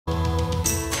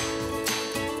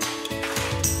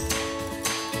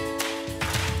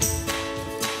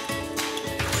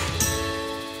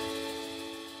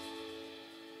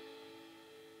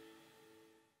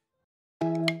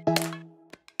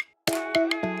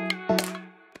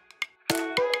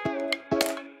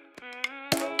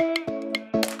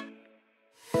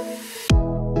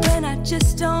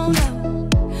just don't know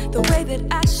the way that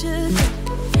I should go.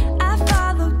 I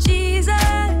follow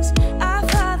Jesus, I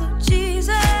follow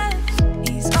Jesus.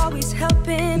 He's always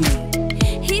helping me.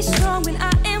 He's strong when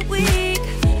I am weak.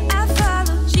 I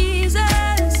follow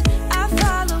Jesus, I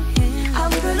follow him.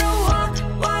 I'm gonna walk,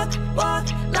 walk, walk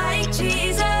like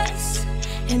Jesus.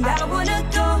 And I wanna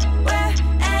go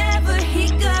wherever he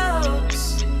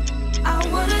goes. I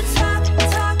wanna talk,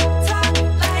 talk, talk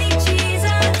like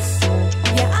Jesus.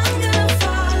 Yeah, I'm gonna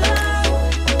follow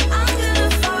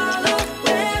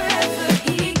wherever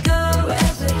he goes.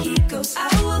 Wherever he goes, I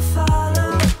will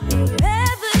follow.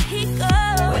 Wherever he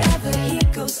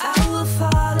goes, I will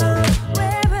follow.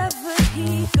 Wherever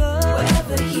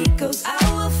he goes, I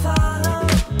will follow.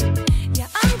 Yeah,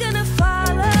 I'm gonna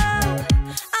follow.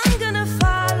 I'm gonna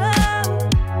follow.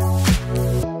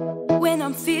 When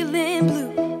I'm feeling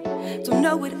blue, don't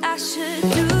know what I should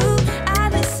do. I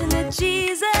listen to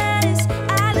Jesus.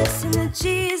 I listen to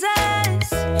Jesus.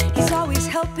 He's always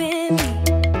helping me.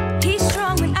 He's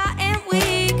strong when I am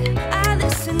weak. I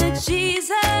listen to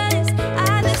Jesus.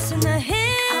 I listen to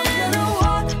him. I'm gonna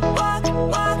walk, walk,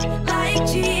 walk like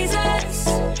Jesus.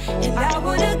 And I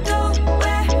wanna go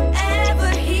wherever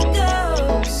he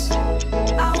goes. I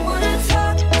wanna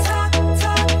talk, talk,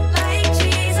 talk like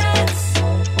Jesus.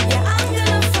 Yeah, I'm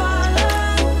gonna follow.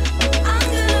 I'm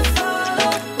gonna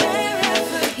follow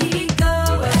wherever he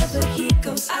goes. Wherever he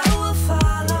goes, I will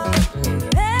follow.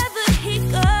 Wherever he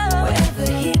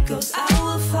goes, I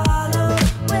will follow.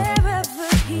 Wherever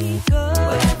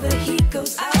he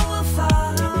goes, I will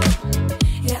follow.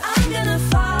 Yeah, I'm gonna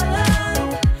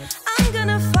follow. I'm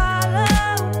gonna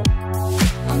follow.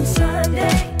 On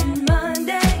Sunday and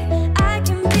Monday, I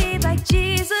can be like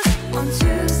Jesus. On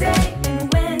Tuesday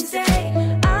and Wednesday,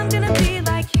 I'm gonna be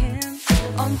like him.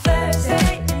 On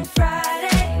Thursday and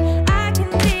Friday, I can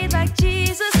be like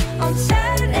Jesus. On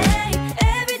Saturday,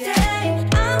 every day,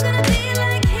 I'm gonna be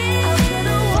like him. I'm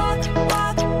gonna walk,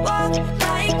 walk, walk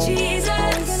like Jesus.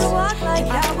 I'm gonna walk like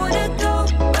I wanna go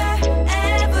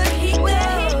wherever he goes.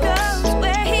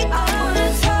 Where he goes. I wanna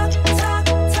talk, talk,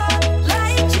 talk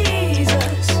like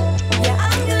Jesus. Yeah,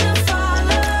 I'm gonna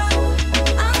follow.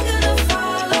 I'm gonna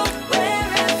follow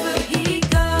wherever he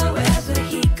goes. Wherever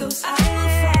he goes, I will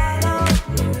follow.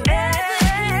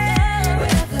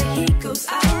 Wherever he goes,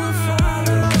 I will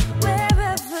follow.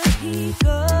 Wherever he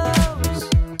goes.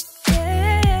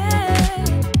 Yeah.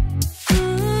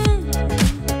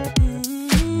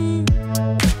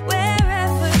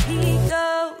 Wherever he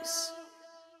goes.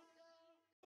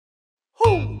 Who?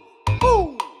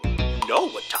 You know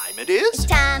what time it is?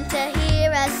 Time to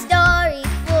hear a story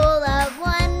full of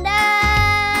wonder.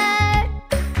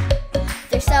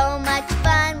 There's so much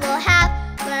fun we'll have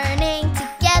learning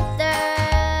together.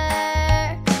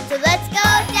 So let's go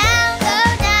down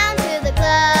to the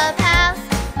clubhouse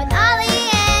with Ollie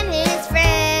and his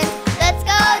friends. Let's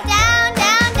go down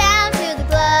to the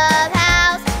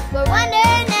clubhouse where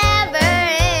wonder never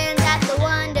ends at the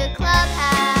Wonder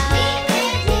Clubhouse. Meet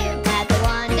with you at the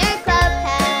Wonder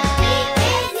Clubhouse. Meet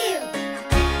with you.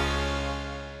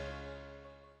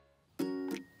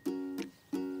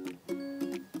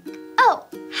 Oh,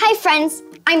 hi friends,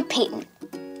 I'm Payton,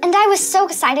 and I was so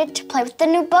excited to play with the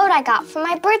new boat I got for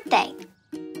my birthday.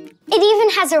 It even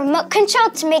has a remote control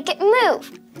to make it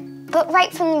move. But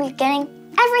right from the beginning,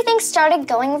 everything started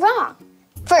going wrong.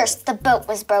 First, the boat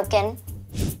was broken.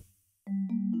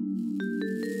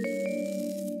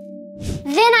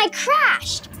 Then I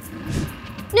crashed.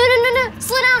 No,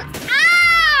 slow down.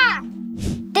 Ah!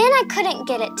 Then I couldn't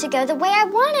get it to go the way I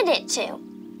wanted it to.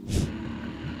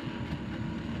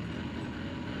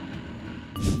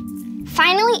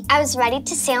 Finally, I was ready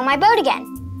to sail my boat again.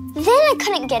 Then I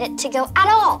couldn't get it to go at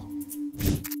all.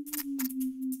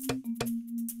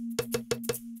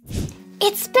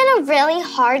 It's been a really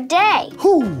hard day.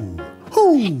 Who?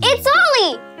 It's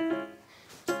Ollie!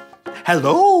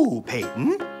 Hello,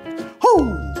 Payton.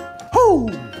 Who?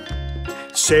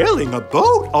 Sailing a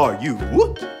boat, are you?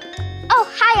 Oh,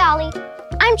 hi, Ollie.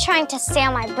 I'm trying to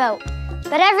sail my boat,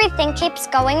 but everything keeps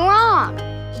going wrong.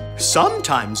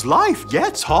 Sometimes life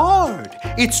gets hard.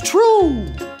 It's true.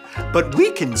 But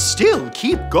we can still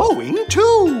keep going,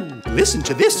 too. Listen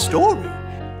to this story.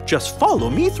 Just follow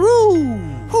me through.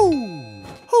 Who?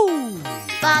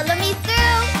 Follow me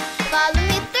through,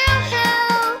 who?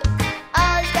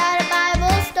 Ollie's got a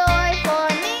Bible story for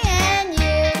me and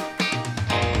you.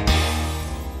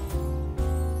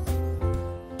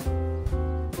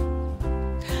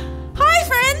 Hi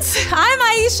friends, I'm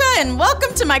Aisha and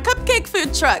welcome to my Cupcake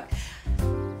Food Truck.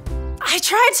 I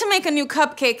tried to make a new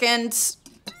cupcake and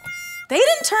they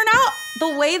didn't turn out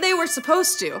the way they were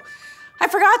supposed to. I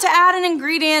forgot to add an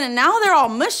ingredient and now they're all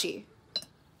mushy.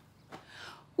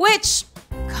 Which,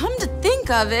 come to think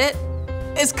of it,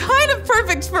 is kind of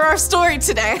perfect for our story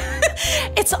today.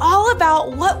 It's all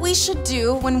about what we should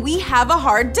do when we have a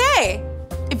hard day.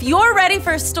 If you're ready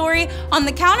for a story, on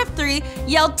the count of 3,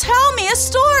 yell, "Tell me a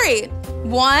story."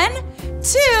 1,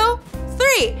 2,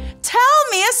 3. Tell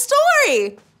me a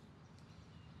story.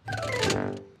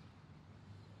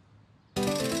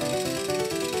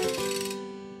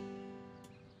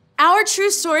 Our true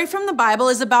story from the Bible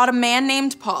is about a man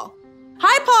named Paul.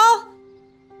 Hi, Paul.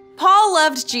 Paul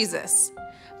loved Jesus.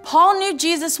 Paul knew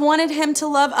Jesus wanted him to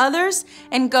love others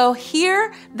and go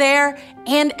here, there,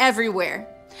 and everywhere,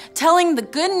 telling the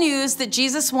good news that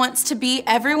Jesus wants to be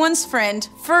everyone's friend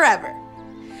forever.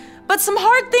 But some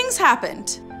hard things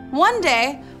happened. One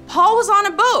day, Paul was on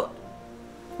a boat.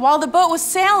 While the boat was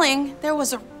sailing, there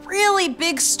was a really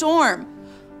big storm.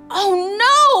 Oh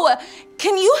no!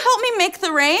 Can you help me make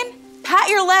the rain? Pat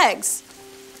your legs.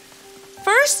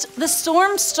 First, the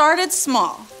storm started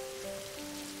small.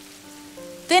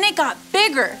 Then it got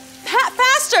bigger. Pat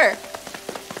faster!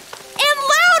 And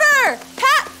louder!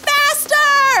 Pat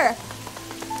faster!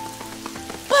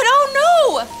 But oh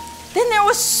no! Then there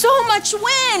was so much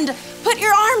wind. Put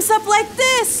your arms up like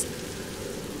this.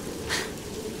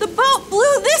 The boat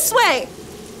blew this way.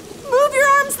 Move your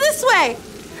arms this way.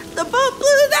 The boat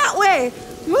blew that way.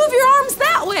 Move your arms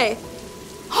that way.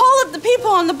 All of the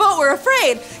people on the boat were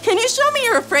afraid. Can you show me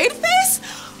your afraid face?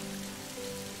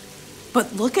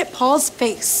 But look at Paul's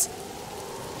face.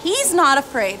 He's not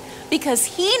afraid because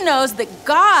he knows that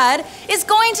God is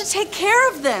going to take care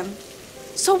of them.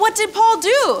 So what did Paul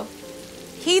do?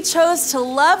 He chose to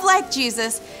love like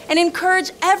Jesus and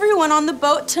encourage everyone on the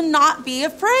boat to not be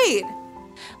afraid.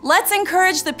 Let's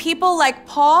encourage the people like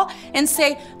Paul and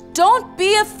say, "Don't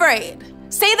be afraid."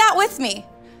 Say that with me.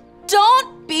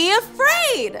 Don't be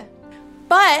afraid.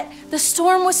 But the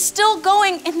storm was still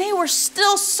going and they were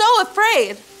still so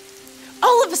afraid.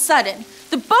 All of a sudden,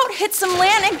 the boat hit some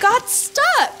land and got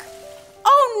stuck.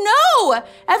 Oh no!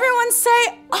 Everyone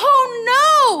say, "Oh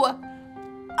no!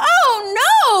 Oh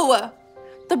no!"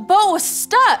 The boat was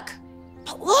stuck.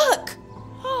 But look,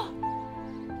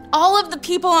 all of the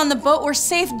people on the boat were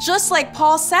safe just like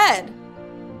Paul said.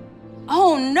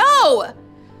 Oh no!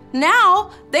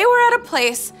 Now they were at a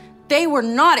place they were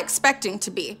not expecting to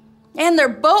be, and their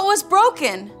boat was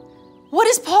broken. What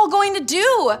is Paul going to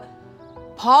do?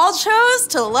 Paul chose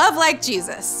to love like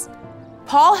Jesus.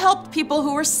 Paul helped people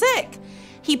who were sick.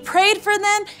 He prayed for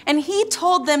them, and he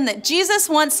told them that Jesus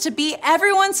wants to be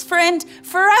everyone's friend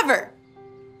forever.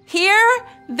 Here,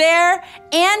 there,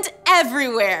 and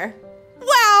everywhere.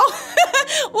 Wow,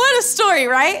 what a story,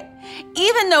 right?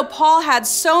 Even though Paul had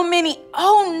so many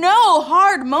oh no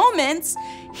hard moments,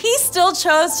 he still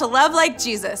chose to love like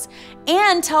Jesus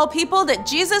and tell people that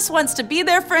Jesus wants to be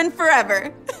their friend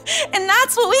forever. And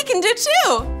that's what we can do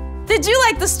too. Did you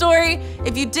like the story?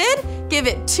 If you did, give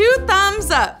it 2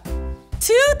 thumbs up.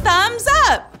 2 thumbs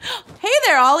up. Hey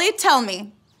there, Ollie, tell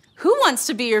me, who wants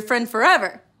to be your friend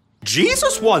forever?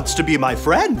 Jesus wants to be my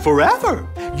friend forever.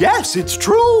 Yes, it's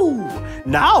true.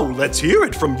 Now let's hear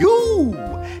it from you.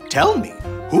 Tell me,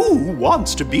 who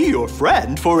wants to be your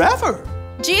friend forever?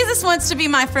 Jesus wants to be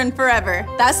my friend forever.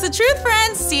 That's the truth,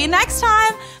 friends. See you next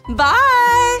time.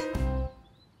 Bye.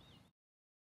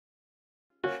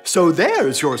 So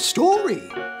there's your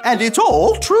story, and it's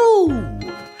all true.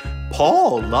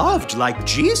 Paul loved like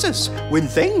Jesus when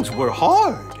things were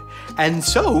hard, and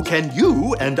so can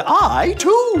you and I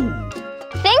too.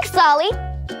 Thanks, Ollie.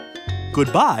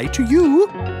 Goodbye to you.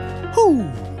 Hoo,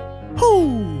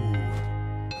 hoo.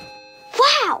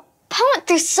 Wow, Paul went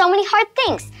through so many hard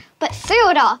things, but through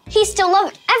it all, he still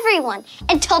loved everyone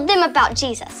and told them about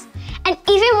Jesus. And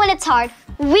even when it's hard,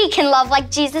 we can love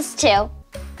like Jesus too.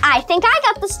 I think I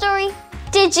got the story.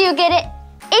 Did you get it?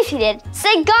 If you did,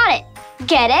 say got it.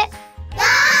 Get it?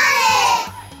 Got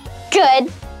it!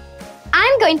 Good.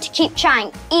 I'm going to keep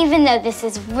trying, even though this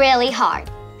is really hard.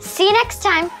 See you next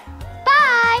time.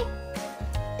 Bye!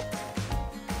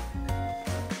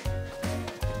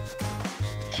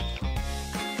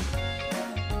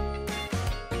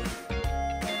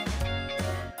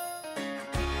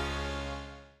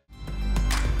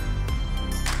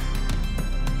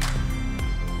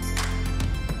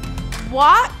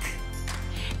 Walk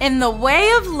in the way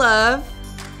of love,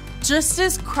 just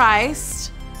as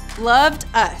Christ loved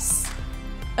us.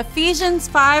 Ephesians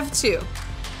 5:2.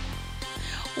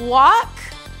 Walk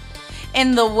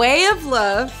in the way of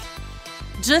love,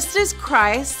 just as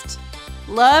Christ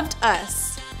loved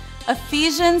us.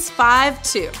 Ephesians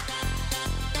 5:2.